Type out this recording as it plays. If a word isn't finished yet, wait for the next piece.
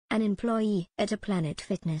an employee at a Planet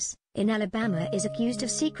Fitness in Alabama, is accused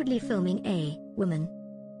of secretly filming a woman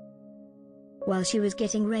while she was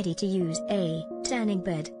getting ready to use a tanning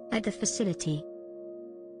bed at the facility.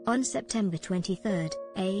 On September 23,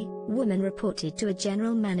 a woman reported to a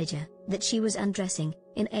general manager that she was undressing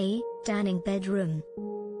in a tanning bedroom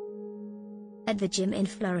at the gym in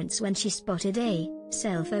Florence when she spotted a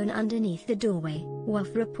cell phone underneath the doorway,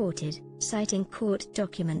 WAF reported, citing court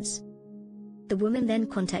documents. The woman then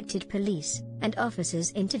contacted police, and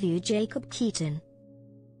officers interviewed Jacob Keaton,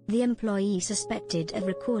 the employee suspected of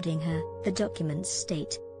recording her, the documents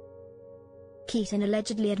state. Keaton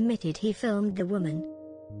allegedly admitted he filmed the woman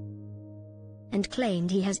and claimed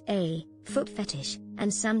he has a foot fetish,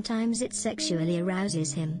 and sometimes it sexually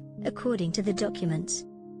arouses him, according to the documents.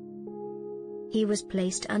 He was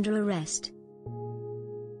placed under arrest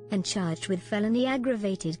and charged with felony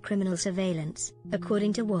aggravated criminal surveillance,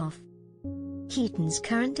 according to WAF. Keaton's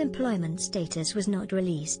current employment status was not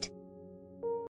released.